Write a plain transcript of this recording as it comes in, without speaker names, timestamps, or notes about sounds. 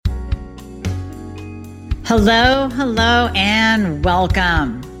Hello, and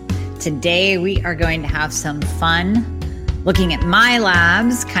welcome. Today we are going to have some fun looking at my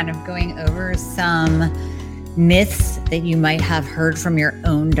labs, kind of going over some myths that you might have heard from your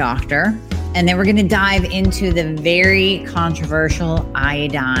own doctor. And then we're going to dive into the very controversial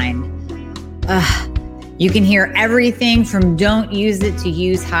iodine. You can hear everything from don't use it to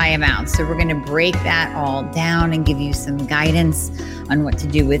use high amounts. So we're going to break that all down and give you some guidance on what to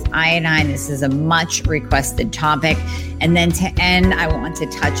do with iodine. This is a much requested topic. And then to end, I want to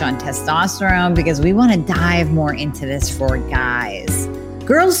touch on testosterone because we want to dive more into this for guys.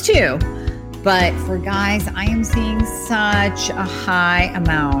 Girls too, but for guys, I am seeing such a high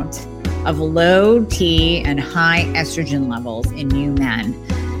amount of low T and high estrogen levels in you men.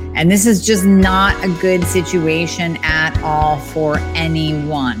 And this is just not a good situation at all for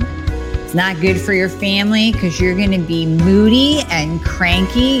anyone. It's not good for your family because you're going to be moody and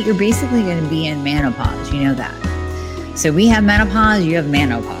cranky. You're basically going to be in menopause. You know that. So we have menopause, you have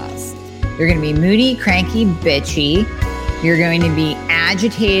menopause. You're going to be moody, cranky, bitchy. You're going to be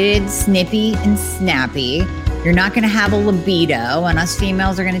agitated, snippy, and snappy. You're not going to have a libido, and us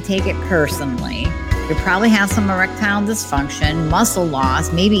females are going to take it personally. You probably have some erectile dysfunction, muscle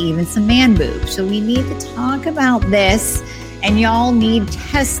loss, maybe even some man boobs. So we need to talk about this, and y'all need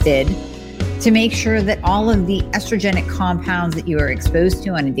tested to make sure that all of the estrogenic compounds that you are exposed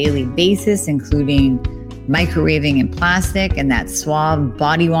to on a daily basis, including microwaving in plastic and that Suave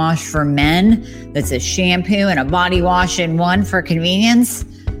body wash for men, that's a shampoo and a body wash in one for convenience,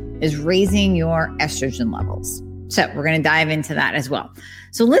 is raising your estrogen levels. So we're going to dive into that as well.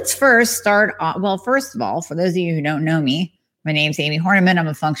 So let's first start off. Well, first of all, for those of you who don't know me, my name's Amy Horniman. I'm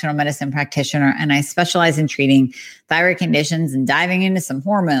a functional medicine practitioner, and I specialize in treating thyroid conditions and diving into some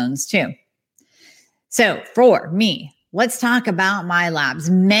hormones too. So for me, let's talk about my labs.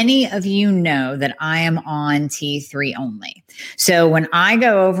 Many of you know that I am on T3 only. So when I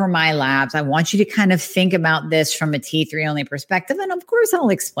go over my labs, I want you to kind of think about this from a T3 only perspective. And of course, I'll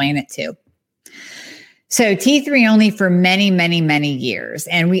explain it too. So T3 only for many, many, many years.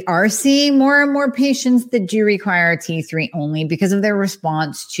 And we are seeing more and more patients that do require T3 only because of their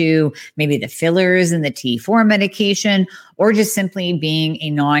response to maybe the fillers and the T4 medication, or just simply being a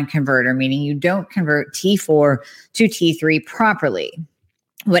non-converter, meaning you don't convert T4 to T3 properly.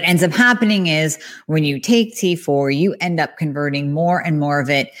 What ends up happening is when you take T4, you end up converting more and more of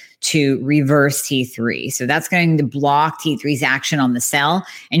it to reverse T3. So that's going to block T3's action on the cell,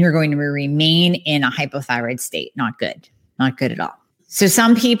 and you're going to remain in a hypothyroid state. Not good. Not good at all. So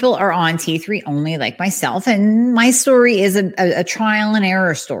some people are on T3 only, like myself, and my story is a trial and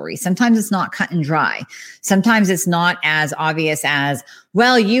error story. Sometimes it's not cut and dry. Sometimes it's not as obvious as,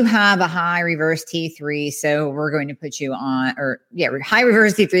 well, you have a high reverse T3, so we're going to put you on, high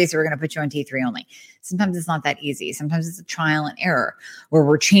reverse T3, so we're going to put you on T3 only. Sometimes it's not that easy. Sometimes it's a trial and error where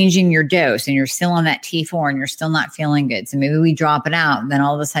we're changing your dose and you're still on that T4 and you're still not feeling good. So maybe we drop it out and then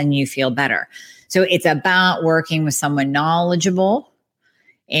all of a sudden you feel better. So it's about working with someone knowledgeable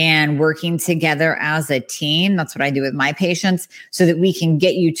and working together as a team. That's what I do with my patients so that we can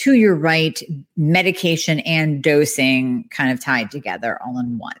get you to your right medication and dosing kind of tied together all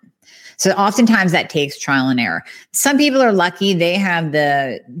in one. So oftentimes that takes trial and error. Some people are lucky. They have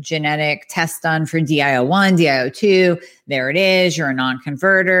the genetic test done for DIO1, DIO2. There it is. You're a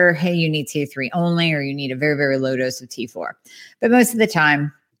non-converter. Hey, you need T3 only, or you need a very, very low dose of T4. But most of the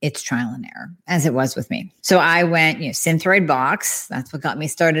time, it's trial and error, as it was with me. So I went, Synthroid box. That's what got me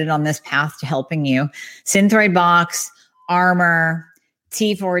started on this path to helping you. Synthroid box, Armor,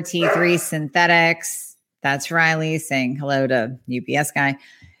 T4, T3 synthetics. That's Riley saying hello to UPS guy.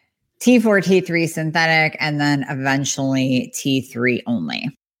 T4, T3 synthetic, and then eventually T3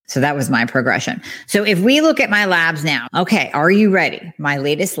 only. So that was my progression. So if we look at my labs now, okay, are you ready? My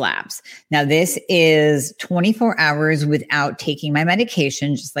latest labs. Now this is 24 hours without taking my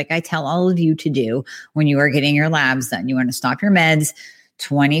medication, just like I tell all of you to do when you are getting your labs done. You want to stop your meds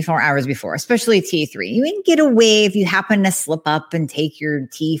 24 hours before, especially T3. You can get away if you happen to slip up and take your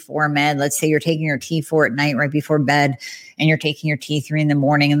T4 med. Let's say you're taking your T4 at night right before bed and you're taking your T3 in the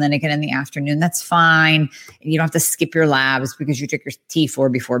morning and then again in the afternoon. That's fine. You don't have to skip your labs because you took your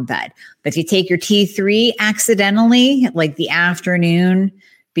T4 before bed. But if you take your T3 accidentally, like the afternoon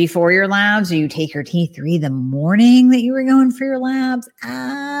before your labs, or you take your T3 the morning that you were going for your labs,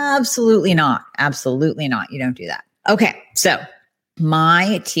 absolutely not. Absolutely not. You don't do that. Okay, so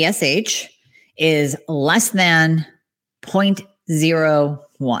my TSH is less than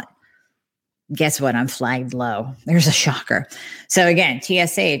 0.01. Guess what? I'm flagged low. There's a shocker. So again,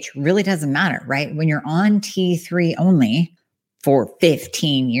 TSH really doesn't matter, right? When you're on T3 only, for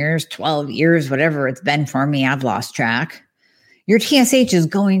 15 years, 12 years, whatever it's been for me, I've lost track. Your TSH is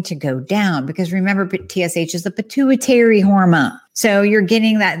going to go down because remember, TSH is the pituitary hormone. So you're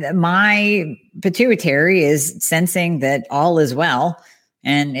getting that. My pituitary is sensing that all is well.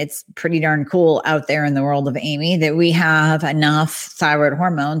 And it's pretty darn cool out there in the world of Amy that we have enough thyroid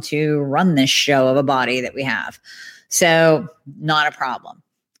hormone to run this show of a body that we have. So not a problem.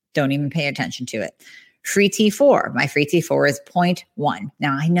 Don't even pay attention to it. Free T4. My free T4 is 0.1.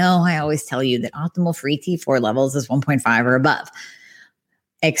 Now, I know I always tell you that optimal free T4 levels is 1.5 or above,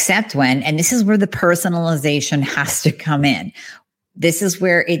 except when, and this is where the personalization has to come in. This is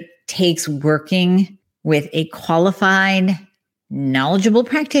where it takes working with a qualified, knowledgeable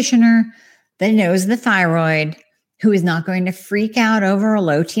practitioner that knows the thyroid, who is not going to freak out over a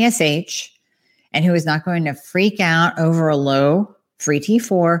low TSH and who is not going to freak out over a low free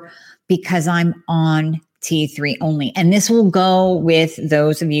T4 because I'm on T3 only. And this will go with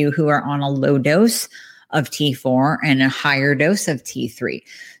those of you who are on a low dose of T4 and a higher dose of T3.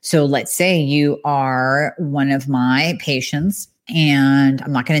 So let's say you are one of my patients, and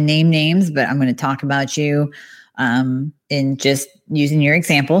I'm not going to name names, but I'm going to talk about you in just using your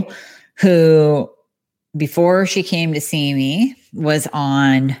example, who before she came to see me was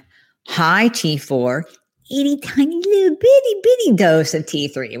on high T4, itty tiny little bitty dose of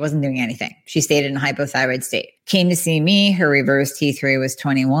T3. It wasn't doing anything. She stayed in a hypothyroid state. Came to see me. Her reverse T3 was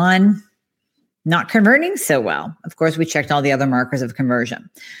 21. Not converting so well. Of course, we checked all the other markers of conversion.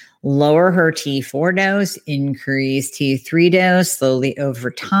 Lower her T4 dose, increase T3 dose slowly over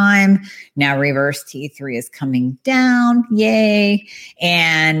time. Now reverse T3 is coming down. Yay.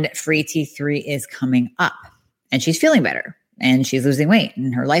 And free T3 is coming up. And she's feeling better. And she's losing weight.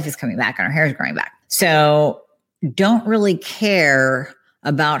 And her life is coming back. And her hair is growing back. So don't really care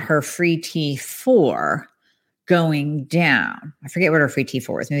about her free T4 going down. I forget what her free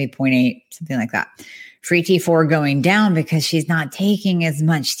T4 is, maybe 0.8, something like that. Free T4 going down because she's not taking as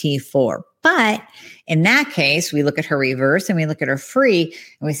much T4. But in that case, we look at her reverse and we look at her free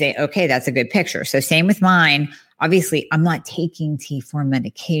and we say, okay, that's a good picture. So same with mine. Obviously, I'm not taking T4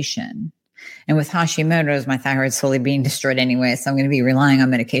 medication. And with Hashimoto's, my thyroid's slowly being destroyed anyway, so I'm going to be relying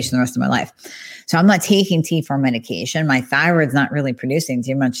on medication the rest of my life. So I'm not taking T4 medication. My thyroid's not really producing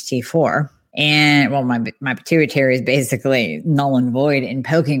too much T4. And well, my pituitary is basically null and void in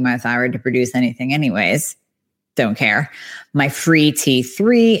poking my thyroid to produce anything anyways. Don't care. My free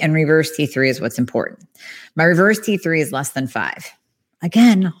T3 and reverse T3 is what's important. My reverse T3 is less than 5.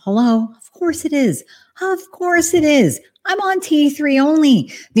 Again, hello, of course it is. Of course it is. I'm on T3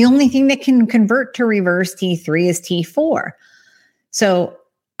 only. The only thing that can convert to reverse T3 is T4. So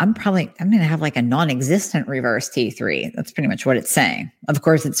I'm going to have like a non-existent reverse T3. That's pretty much what it's saying. Of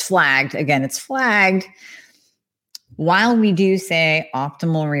course, it's flagged. Again, it's flagged. While we do say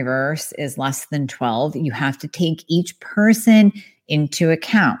optimal reverse is less than 12, you have to take each person into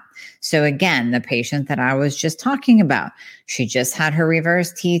account. So again, the patient that I was just talking about, she just had her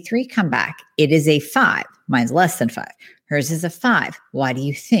reverse T3 come back. It is a 5. Mine's less than 5. Hers is a 5. Why do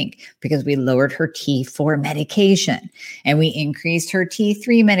you think? Because we lowered her T4 medication and we increased her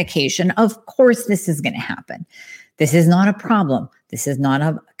T3 medication. Of course, this is going to happen. This is not a problem. This is not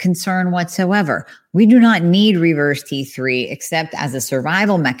a concern whatsoever. We do not need reverse T3 except as a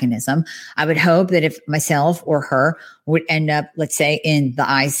survival mechanism. I would hope that if myself or her would end up, let's say, in the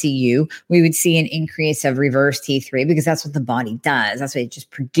ICU, we would see an increase of reverse T3 because that's what the body does. That's what it just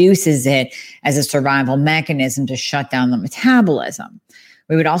produces it as a survival mechanism to shut down the metabolism.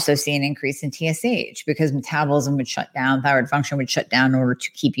 We would also see an increase in TSH because metabolism would shut down, thyroid function would shut down in order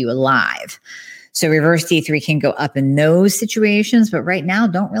to keep you alive. So reverse T3 can go up in those situations, but right now,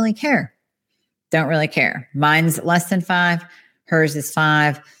 don't really care. Don't really care. Mine's less than 5. Hers is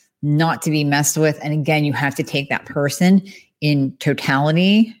 5, not to be messed with. And again, you have to take that person in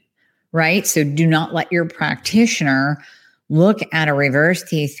totality, right? So do not let your practitioner look at a reverse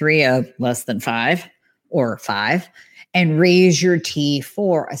T3 of less than 5 or 5 and raise your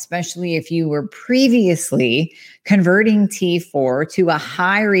T4, especially if you were previously converting T4 to a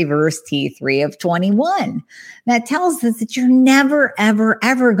high reverse T3 of 21. That tells us that you're never, ever,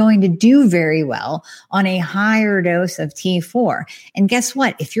 ever going to do very well on a higher dose of T4. And guess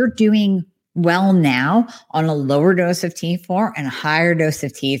what? If you're doing well now on a lower dose of T4 and a higher dose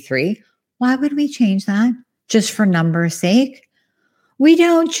of T3, why would we change that? Just for numbers' sake? We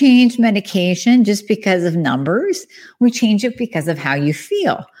don't change medication just because of numbers. We change it because of how you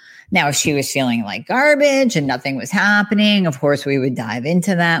feel. Now, if she was feeling like garbage and nothing was happening, of course, we would dive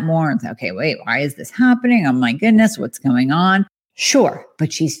into that more and say, okay, wait, why is this happening? Oh my goodness, what's going on? Sure,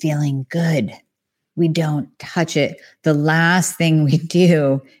 but she's feeling good. We don't touch it. The last thing we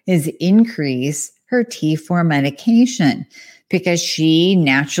do is increase her T4 medication because she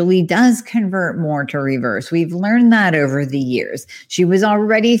naturally does convert more to reverse. We've learned that over the years. She was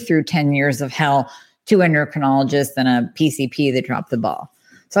already through 10 years of hell, 2 endocrinologists and a PCP that dropped the ball.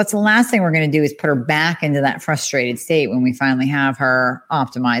 So that's the last thing we're going to do is put her back into that frustrated state when we finally have her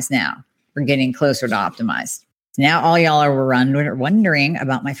optimized now. We're getting closer to optimized. Now all y'all are wondering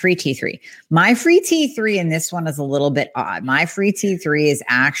about my free T3. My free T3 in this one is a little bit odd. My free T3 is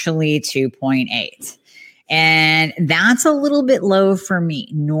actually 2.8. And that's a little bit low for me.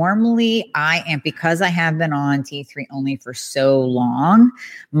 Normally because I have been on T3 only for so long,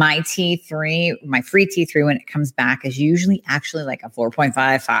 my free T3 when it comes back is usually actually like a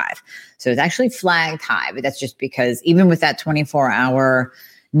 4.55. So it's actually flagged high, but that's just because even with that 24-hour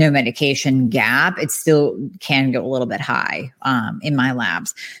no medication gap, it still can go a little bit high in my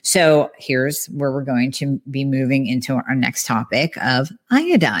labs. So here's where we're going to be moving into our next topic of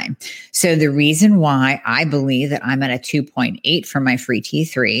iodine. So the reason why I believe that I'm at a 2.8 for my free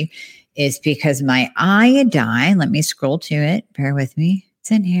T3 is because my iodine, let me scroll to it, bear with me.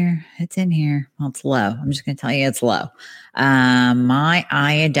 It's in here. Well, it's low. I'm just going to tell you it's low. My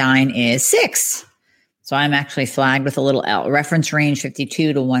iodine is 6. So I'm actually flagged with a little L. Reference range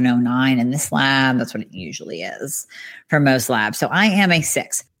 52 to 109 in this lab. That's what it usually is for most labs. So I am a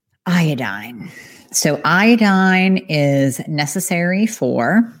 6. Iodine. So iodine is necessary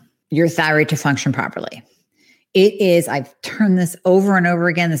for your thyroid to function properly. It is, I've turned this over and over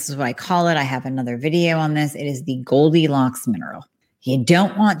again. This is what I call it. I have another video on this. It is the Goldilocks mineral. You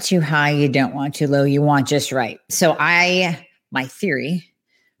don't want too high. You don't want too low. You want just right. So my theory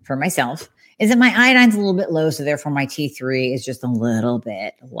for myself is that my iodine's a little bit low, so therefore my T3 is just a little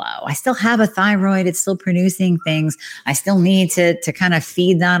bit low. I still have a thyroid. It's still producing things. I still need to kind of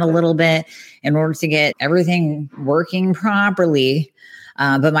feed that a little bit in order to get everything working properly.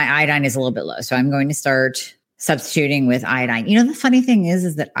 But my iodine is a little bit low. So I'm going to start substituting with iodine. You know, the funny thing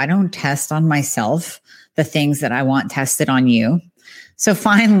is that I don't test on myself the things that I want tested on you. So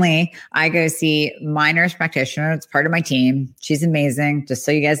finally, I go see my nurse practitioner. It's part of my team. She's amazing. Just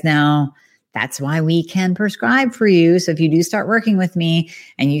so you guys know, that's why we can prescribe for you. So if you do start working with me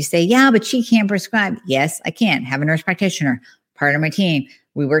and you say, yeah, but she can't prescribe. Yes, I can. Have a nurse practitioner, part of my team.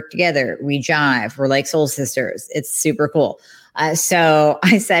 We work together. We jive. We're like soul sisters. It's super cool. So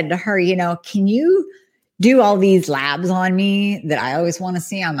I said to her, can you do all these labs on me that I always want to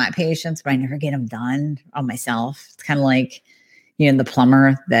see on my patients, but I never get them done on myself? It's kind of like, the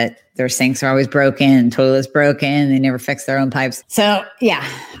plumber that their sinks are always broken, toilets broken, they never fix their own pipes. So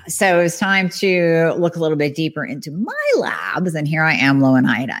so it's time to look a little bit deeper into my labs. And here I am low in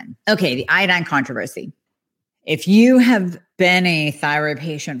iodine. Okay, the iodine controversy. If you have been a thyroid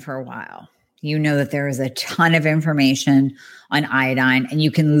patient for a while, you know that there is a ton of information on iodine and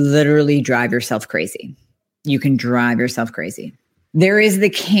you can literally drive yourself crazy. You can drive yourself crazy. There is the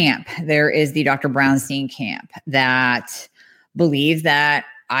camp. There is the Dr. Brownstein camp that believe that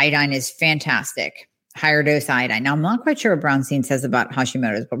iodine is fantastic, higher dose iodine. Now, I'm not quite sure what Brownstein says about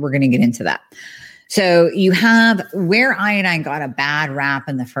Hashimoto's, but we're going to get into that. So you have where iodine got a bad rap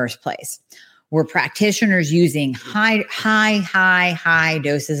in the first place, were practitioners using high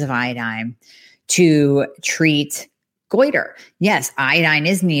doses of iodine to treat goiter. Yes, iodine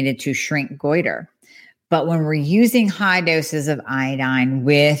is needed to shrink goiter. But when we're using high doses of iodine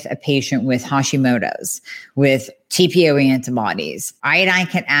with a patient with Hashimoto's, with TPO antibodies, iodine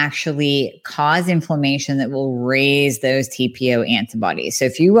can actually cause inflammation that will raise those TPO antibodies. So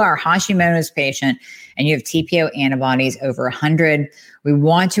if you are a Hashimoto's patient and you have TPO antibodies over 100, we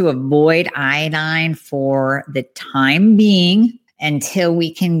want to avoid iodine for the time being until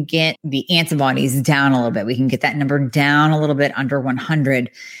we can get the antibodies down a little bit. We can get that number down a little bit under 100.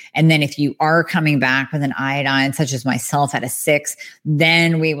 And then if you are coming back with an iodine, such as myself at a 6,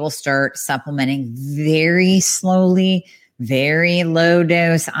 then we will start supplementing very slowly, very low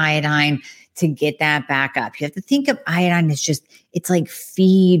dose iodine to get that back up. You have to think of iodine as it's like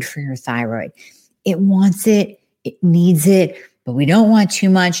feed for your thyroid. It wants it, it needs it, but we don't want too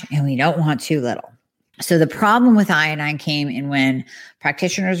much and we don't want too little. So the problem with iodine came in when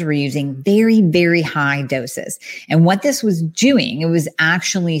practitioners were using very, very high doses. And what this was doing, it was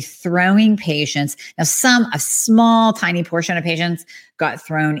actually throwing patients. Now, a small, tiny portion of patients got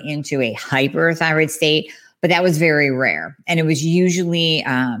thrown into a hyperthyroid state, but that was very rare. And it was usually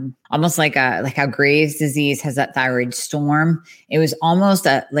almost like how Graves' disease has that thyroid storm. It was almost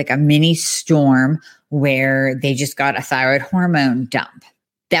like a mini storm where they just got a thyroid hormone dump.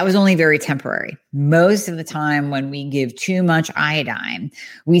 that was only very temporary. Most of the time when we give too much iodine,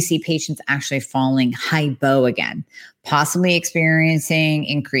 we see patients actually falling hypo again, possibly experiencing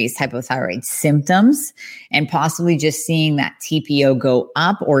increased hypothyroid symptoms and possibly just seeing that TPO go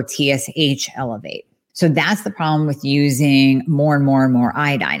up or TSH elevate. So that's the problem with using more and more and more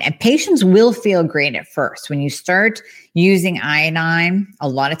iodine. And patients will feel great at first. When you start using iodine, a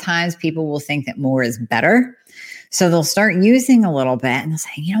lot of times people will think that more is better. So they'll start using a little bit and they'll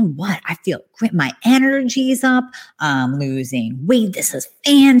say, you know what? I feel great. My energy's up. I'm losing weight. This is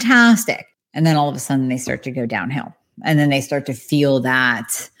fantastic. And then all of a sudden they start to go downhill. And then they start to feel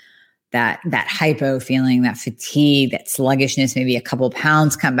that hypo feeling, that fatigue, that sluggishness, maybe a couple of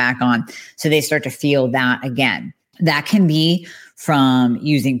pounds come back on. So they start to feel that again. That can be from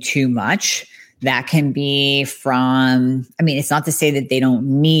using too much. That can be from, it's not to say that they don't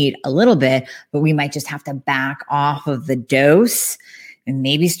need a little bit, but we might just have to back off of the dose and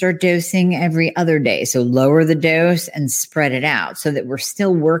maybe start dosing every other day. So lower the dose and spread it out so that we're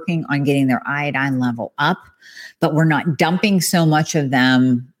still working on getting their iodine level up, but we're not dumping so much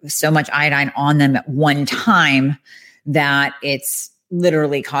iodine on them at one time that it's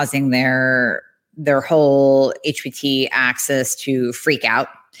literally causing their whole HPT axis to freak out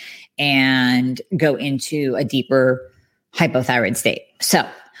and go into a deeper hypothyroid state. So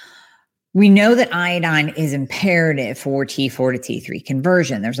we know that iodine is imperative for T4 to T3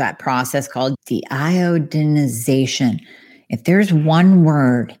 conversion. There's that process called deiodinization. If there's one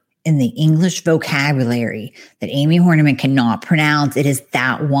word in the English vocabulary that Amy Horniman cannot pronounce, it is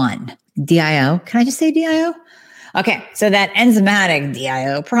that one. DIO. Can I just say DIO? Okay, so that enzymatic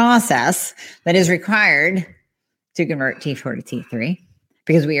DIO process that is required to convert T4 to T3,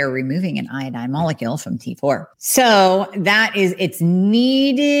 because we are removing an iodine molecule from T4. So it's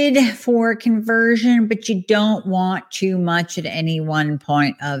needed for conversion, but you don't want too much at any one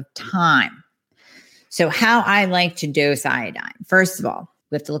point of time. So how I like to dose iodine, first of all,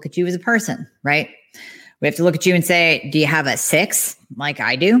 we have to look at you as a person, right? We have to look at you and say, do you have a 6 like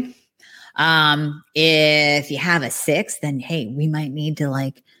I do? If you have a 6, then hey, we might need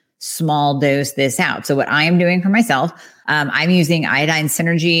to small dose this out. So what I am doing for myself, I'm using Iodine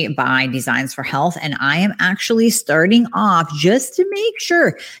Synergy by Designs for Health. And I am actually starting off just to make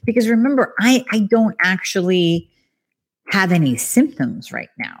sure, because remember, I don't actually have any symptoms right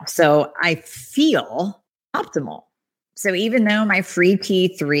now. So I feel optimal. So even though my free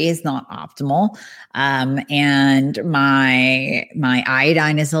T3 is not optimal, and my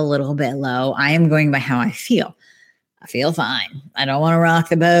iodine is a little bit low, I am going by how I feel. I feel fine. I don't want to rock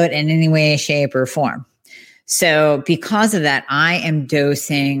the boat in any way, shape, or form. So because of that, I am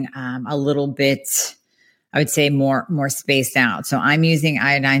dosing a little bit, I would say more spaced out. So I'm using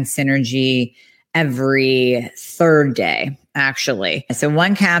Iodine Synergy every third day, actually. So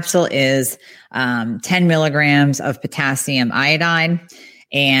one capsule is 10 milligrams of potassium iodide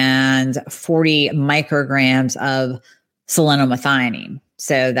and 40 micrograms of selenomethionine.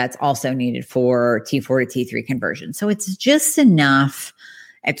 So that's also needed for T4 to T3 conversion. So it's just enough.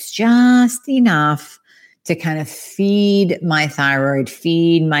 It's just enough to kind of feed my thyroid,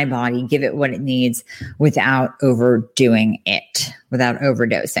 feed my body, give it what it needs without overdoing it, without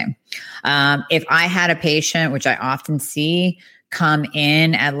overdosing. If I had a patient, which I often see, come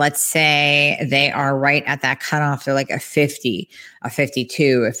in at, let's say they are right at that cutoff, they're like a 50, a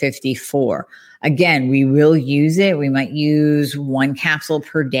 52, a 54. Again, we will use it. We might use one capsule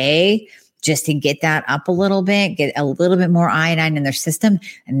per day just to get that up a little bit, get a little bit more iodine in their system,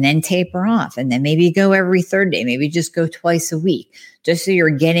 and then taper off. And then maybe go every third day, maybe just go twice a week, just so you're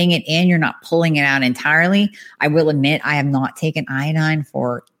getting it in. You're not pulling it out entirely. I will admit I have not taken iodine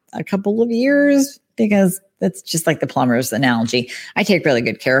for a couple of years because that's just like the plumber's analogy. I take really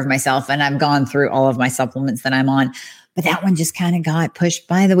good care of myself, and I've gone through all of my supplements that I'm on. But that one just kind of got pushed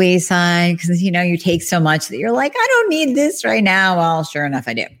by the wayside because, you take so much that you're like, I don't need this right now. Well, sure enough,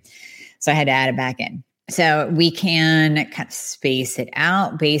 I do. So I had to add it back in. So we can kind of space it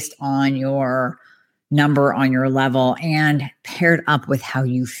out based on your number, on your level, and paired up with how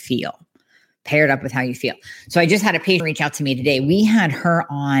you feel. So I just had a patient reach out to me today. We had her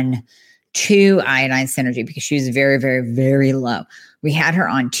on 2 Iodine Synergy because she was very, very, very low. We had her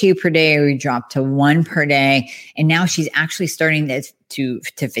on 2 per day. We dropped to 1 per day. And now she's actually starting to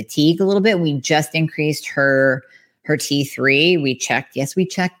fatigue a little bit. We just increased her T3. We checked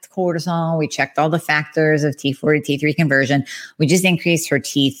cortisol. We checked all the factors of T4 to T3 conversion. We just increased her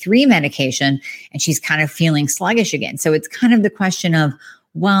T3 medication, and she's kind of feeling sluggish again. So it's kind of the question of,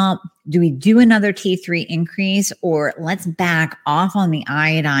 well, do we do another T3 increase, or let's back off on the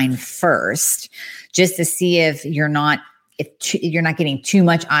iodine first just to see if you're not getting too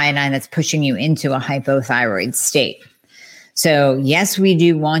much iodine that's pushing you into a hypothyroid state. So yes, we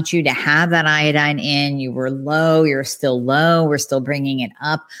do want you to have that iodine in. You were low, you're still low, we're still bringing it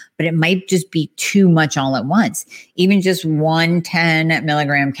up, but it might just be too much all at once. Even just 110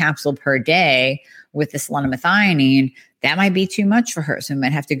 milligram capsule per day with the selenium-methionine, that might be too much for her. So we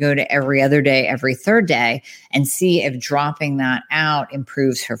might have to go to every other day, every third day, and see if dropping that out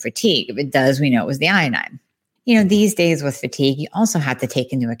improves her fatigue. If it does, we know it was the iodine. These days with fatigue, you also have to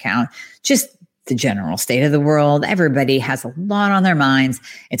take into account just the general state of the world. Everybody has a lot on their minds.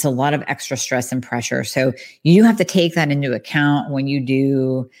 It's a lot of extra stress and pressure. So you have to take that into account when you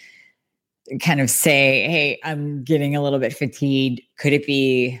do kind of say, hey, I'm getting a little bit fatigued. Could it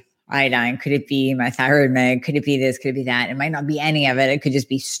be iodine? Could it be my thyroid meg? Could it be this? Could it be that? It might not be any of it. It could just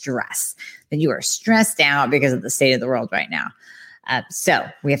be stress, that you are stressed out because of the state of the world right now. So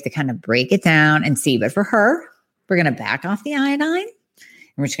we have to kind of break it down and see. But for her, we're going to back off the iodine.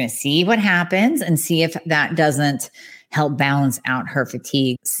 And we're just going to see what happens and see if that doesn't help balance out her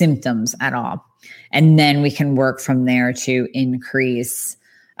fatigue symptoms at all. And then we can work from there to increase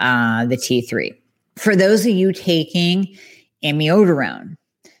the T3. For those of you taking amiodarone,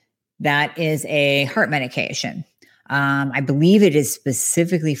 that is a heart medication. I believe it is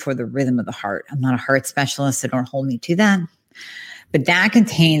specifically for the rhythm of the heart. I'm not a heart specialist, so don't hold me to that. But that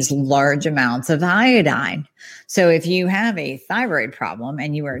contains large amounts of iodine. So if you have a thyroid problem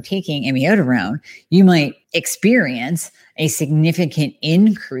and you are taking amiodarone, you might experience a significant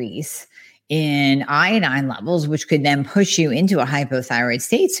increase in iodine levels, which could then push you into a hypothyroid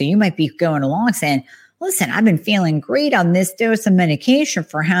state. So you might be going along saying, listen, I've been feeling great on this dose of medication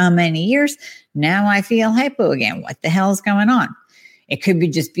for how many years? Now I feel hypo again. What the hell is going on? It could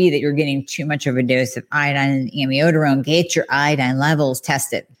just be that you're getting too much of a dose of iodine and amiodarone. Get your iodine levels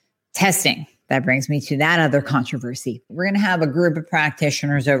tested. Testing. That brings me to that other controversy. We're going to have a group of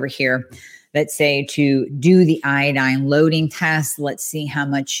practitioners over here that say to do the iodine loading test. Let's see how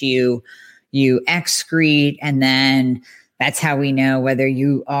much you excrete. And then that's how we know whether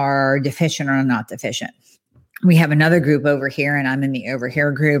you are deficient or not deficient. We have another group over here, and I'm in the over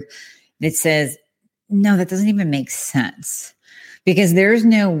here group, that says, no, that doesn't even make sense. Because there's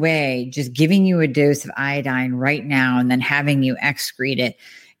no way just giving you a dose of iodine right now and then having you excrete it.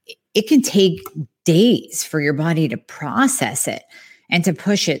 It can take days for your body to process it and to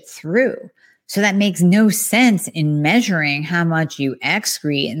push it through. So that makes no sense in measuring how much you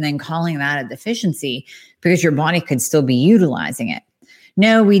excrete and then calling that a deficiency, because your body could still be utilizing it.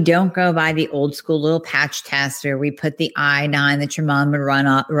 No, we don't go by the old school little patch test where we put the iodine that your mom would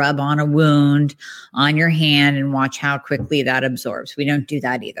rub on a wound on your hand and watch how quickly that absorbs. We don't do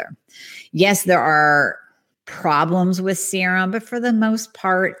that either. Yes, there are problems with serum, but for the most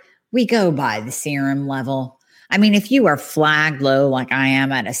part, we go by the serum level. I mean, if you are flagged low like I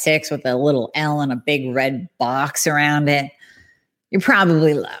am at a 6 with a little L and a big red box around it, you're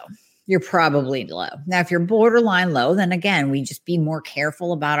probably low. Now, if you're borderline low, then again, we just be more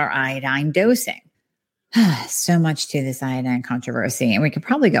careful about our iodine dosing. So much to this iodine controversy, and we could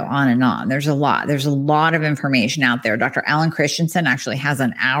probably go on and on. There's a lot of information out there. Dr. Alan Christensen actually has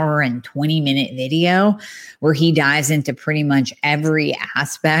an hour and 20-minute video where he dives into pretty much every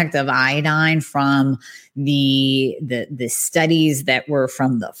aspect of iodine, from the studies that were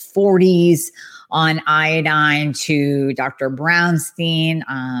from the 40s on iodine to Dr. Brownstein,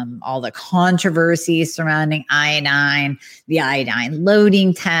 all the controversies surrounding iodine, the iodine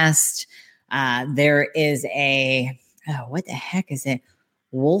loading test. There is what the heck is it?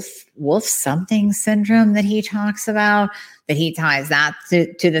 Wolf something syndrome that he talks about, that he ties that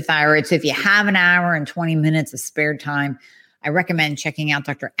to the thyroid. So if you have an hour and 20 minutes of spare time, I recommend checking out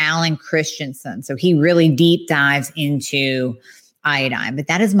Dr. Alan Christensen. So he really deep dives into iodine, but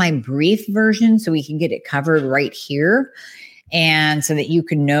that is my brief version, so we can get it covered right here. And so that you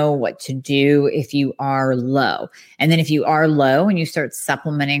can know what to do if you are low. And then if you are low and you start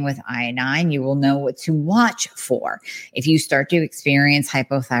supplementing with iodine, you will know what to watch for. If you start to experience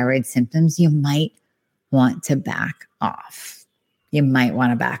hypothyroid symptoms, you might want to back off.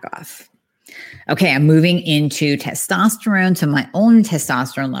 Okay, I'm moving into testosterone. So my own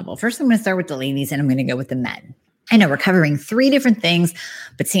testosterone level. First, I'm going to start with the ladies, and I'm going to go with the men. I know we're covering 3 different things,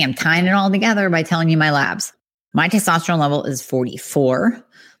 but see, I'm tying it all together by telling you my labs. My testosterone level is 44.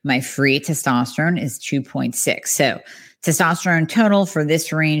 My free testosterone is 2.6. So testosterone total for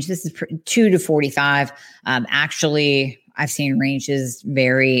this range, this is 2 to 45. Actually, I've seen ranges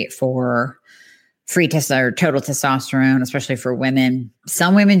vary for free or total testosterone, especially for women.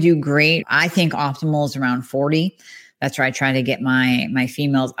 Some women do great. I think optimal is around 40. That's where I try to get my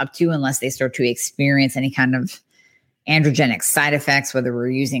females up to, unless they start to experience any kind of androgenic side effects, whether we're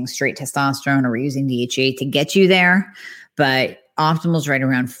using straight testosterone or we're using DHA to get you there. But optimal is right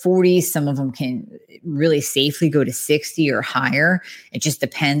around 40. Some of them can really safely go to 60 or higher. It just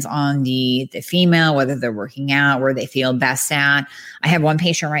depends on the female, whether they're working out, where they feel best at. I have one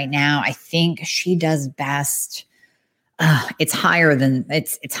patient right now. I think she does best. It's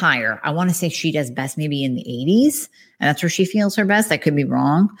higher. I want to say she does best maybe in the 80s. And that's where she feels her best. I could be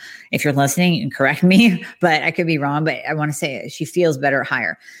wrong. If you're listening, you can correct me, but I could be wrong. But I want to say she feels better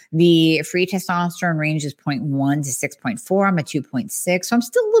higher. The free testosterone range is 0.1 to 6.4. I'm at 2.6. So I'm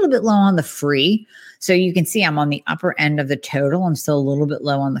still a little bit low on the free. So you can see I'm on the upper end of the total. I'm still a little bit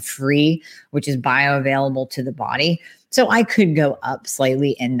low on the free, which is bioavailable to the body. So I could go up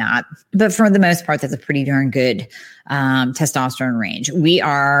slightly in that. But for the most part, that's a pretty darn good testosterone range. We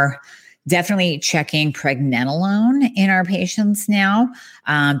are definitely checking pregnenolone in our patients now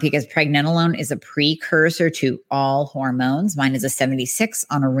because pregnenolone is a precursor to all hormones. Mine is a 76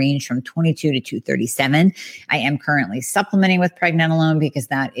 on a range from 22 to 237. I am currently supplementing with pregnenolone because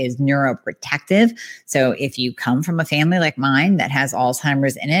that is neuroprotective. So if you come from a family like mine that has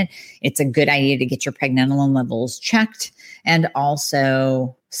Alzheimer's in it, it's a good idea to get your pregnenolone levels checked and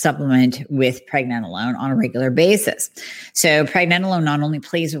also supplement with pregnenolone on a regular basis. So pregnenolone not only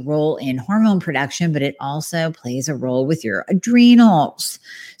plays a role in hormone production, but it also plays a role with your adrenals.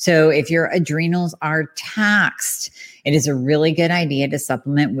 So if your adrenals are taxed, it is a really good idea to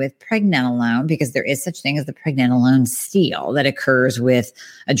supplement with pregnenolone because there is such thing as the pregnenolone steal that occurs with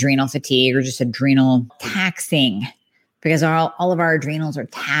adrenal fatigue or just adrenal taxing. Because all of our adrenals are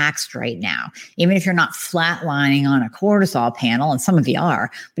taxed right now. Even if you're not flatlining on a cortisol panel, and some of you are,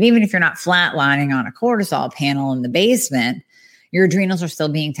 but even if you're not flatlining on a cortisol panel in the basement, your adrenals are still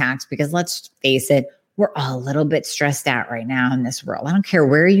being taxed because let's face it, we're all a little bit stressed out right now in this world. I don't care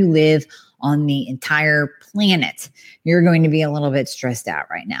where you live on the entire planet, you're going to be a little bit stressed out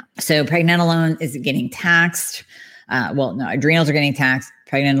right now. So pregnenolone is getting taxed. Adrenals are getting taxed.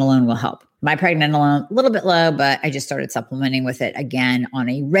 Pregnenolone will help. My pregnenolone, a little bit low, but I just started supplementing with it again on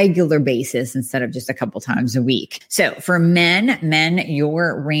a regular basis instead of just a couple times a week. So for men,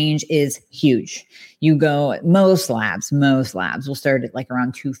 your range is huge. You go, most labs will start at like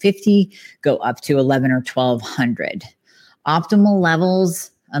around 250, go up to 11 or 1200. Optimal levels,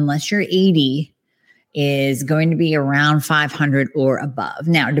 unless you're 80, is going to be around 500 or above.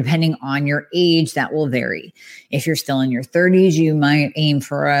 Now, depending on your age, that will vary. If you're still in your 30s, you might aim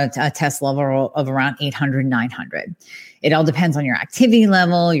for a test level of around 800, 900. It all depends on your activity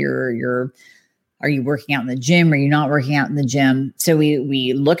level. Are you working out in the gym? Are you not working out in the gym? So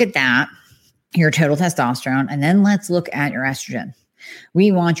we look at that, your total testosterone, and then let's look at your estrogen.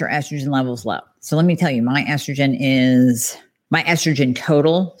 We want your estrogen levels low. So let me tell you, my estrogen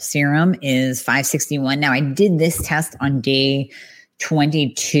total serum is 561. Now, I did this test on day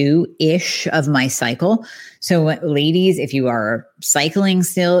 22-ish of my cycle. So ladies, if you are cycling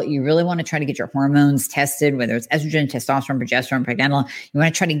still, you really want to try to get your hormones tested, whether it's estrogen, testosterone, progesterone, pregnenolone. You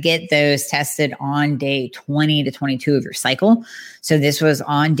want to try to get those tested on day 20 to 22 of your cycle. So this was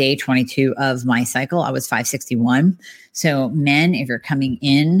on day 22 of my cycle. I was 561. So men, if you're coming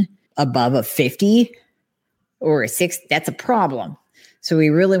in above a 50, or a 6, that's a problem. So we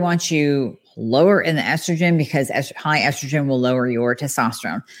really want you lower in the estrogen because high estrogen will lower your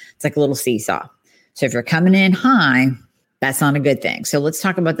testosterone. It's like a little seesaw. So if you're coming in high, that's not a good thing. So let's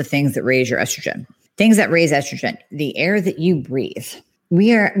talk about the things that raise your estrogen. Things that raise estrogen, the air that you breathe.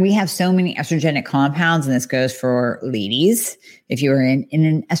 We have so many estrogenic compounds, and this goes for ladies. If you are in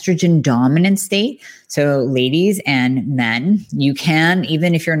an estrogen dominant state, so ladies and men, you can,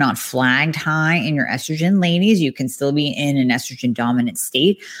 even if you're not flagged high in your estrogen, ladies, you can still be in an estrogen dominant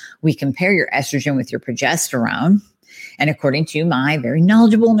state. We compare your estrogen with your progesterone. And according to my very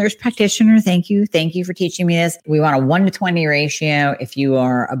knowledgeable nurse practitioner, thank you for teaching me this, we want a 1-to-20 ratio. If you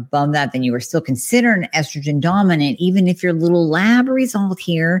are above that, then you are still considered an estrogen dominant, even if your little lab result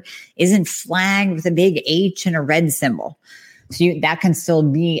here isn't flagged with a big H and a red symbol. So that can still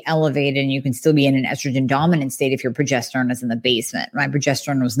be elevated and you can still be in an estrogen dominant state if your progesterone is in the basement. My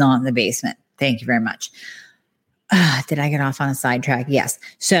progesterone was not in the basement. Thank you very much. Did I get off on a sidetrack? Yes.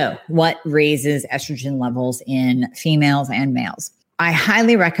 So what raises estrogen levels in females and males? I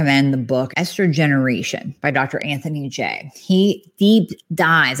highly recommend the book Estrogeneration by Dr. Anthony J. He deep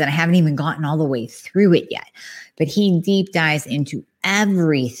dives, and I haven't even gotten all the way through it yet, but he deep dives into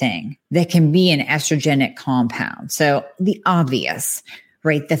everything that can be an estrogenic compound. So the obvious,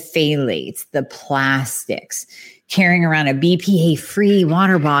 right? The phthalates, the plastics, carrying around a BPA-free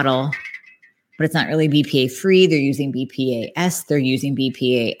water bottle, but it's not really BPA-free. They're using BPA-S.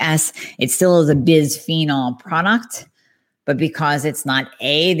 It still is a bisphenol product. But because it's not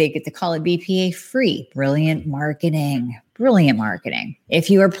A, they get to call it BPA free. Brilliant marketing. Brilliant marketing. If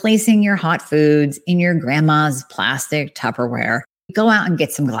you are placing your hot foods in your grandma's plastic Tupperware, go out and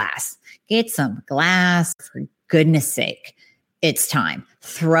get some glass. Get some glass, for goodness sake. It's time.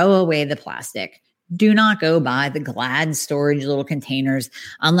 Throw away the plastic. Do not go buy the Glad storage little containers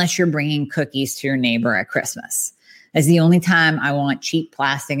unless you're bringing cookies to your neighbor at Christmas. That's the only time I want cheap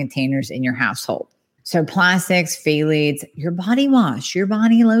plastic containers in your household. So plastics, phthalates, your body wash, your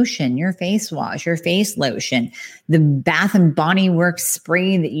body lotion, your face wash, your face lotion, the Bath and Body Works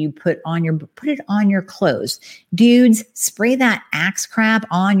spray that you put it on your clothes. Dudes, spray that Axe crap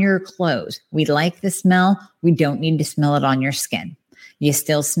on your clothes. We like the smell. We don't need to smell it on your skin. You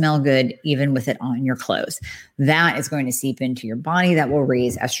still smell good even with it on your clothes. That is going to seep into your body. That will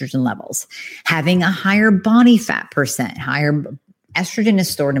raise estrogen levels. Having a higher body fat percent, estrogen is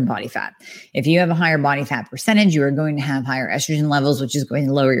stored in body fat. If you have a higher body fat percentage, you are going to have higher estrogen levels, which is going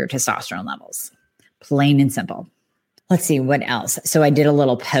to lower your testosterone levels. Plain and simple. Let's see what else. So I did a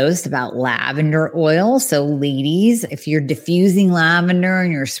little post about lavender oil. So ladies, if you're diffusing lavender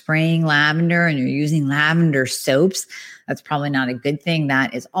and you're spraying lavender and you're using lavender soaps, that's probably not a good thing.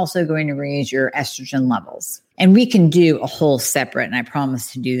 That is also going to raise your estrogen levels. And we can do a whole separate, and I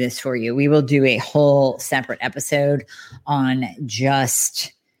promise to do this for you. We will do a whole separate episode on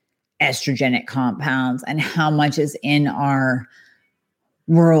just estrogenic compounds and how much is in our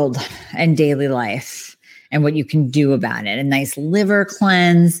world and daily life and what you can do about it. A nice liver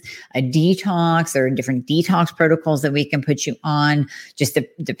cleanse, a detox. There are different detox protocols that we can put you on, just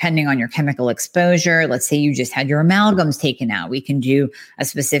depending on your chemical exposure. Let's say you just had your amalgams taken out. We can do a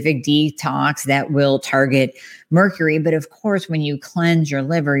specific detox that will target mercury. But of course, when you cleanse your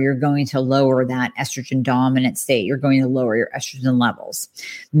liver, you're going to lower that estrogen dominant state. You're going to lower your estrogen levels.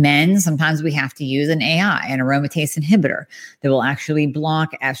 Men, sometimes we have to use an AI, an aromatase inhibitor, that will actually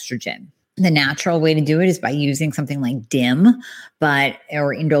block estrogen. The natural way to do it is by using something like DIM,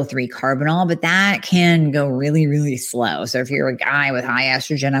 or indole 3-carbinol, but that can go really, really slow. So if you're a guy with high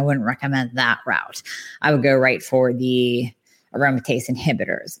estrogen, I wouldn't recommend that route. I would go right for the aromatase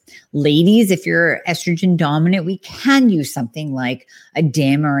inhibitors. Ladies, if you're estrogen dominant, we can use something like a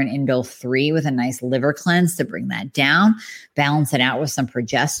DIM or an indole 3 with a nice liver cleanse to bring that down, balance it out with some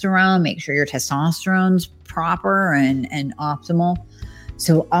progesterone, make sure your testosterone's proper and optimal.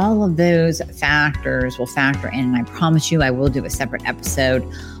 So all of those factors will factor in, and I promise you I will do a separate episode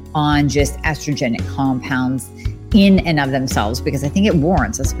on just estrogenic compounds in and of themselves, because I think it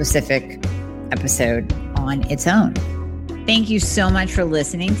warrants a specific episode on its own. Thank you so much for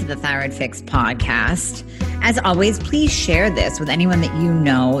listening to the Thyroid Fix podcast. As always, please share this with anyone that you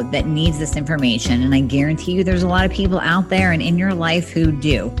know that needs this information, and I guarantee you there's a lot of people out there and in your life who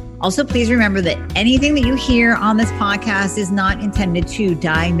do. Also, please remember that anything that you hear on this podcast is not intended to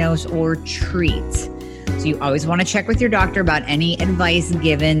diagnose or treat. So you always want to check with your doctor about any advice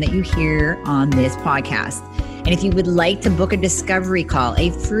given that you hear on this podcast. And if you would like to book a discovery call, a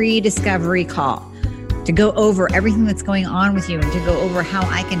free discovery call, to go over everything that's going on with you and to go over how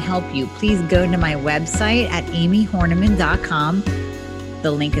I can help you, please go to my website at amyhornaman.com. The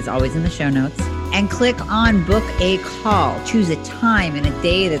link is always in the show notes. And click on book a call. Choose a time and a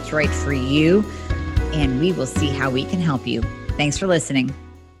day that's right for you, and we will see how we can help you. Thanks for listening.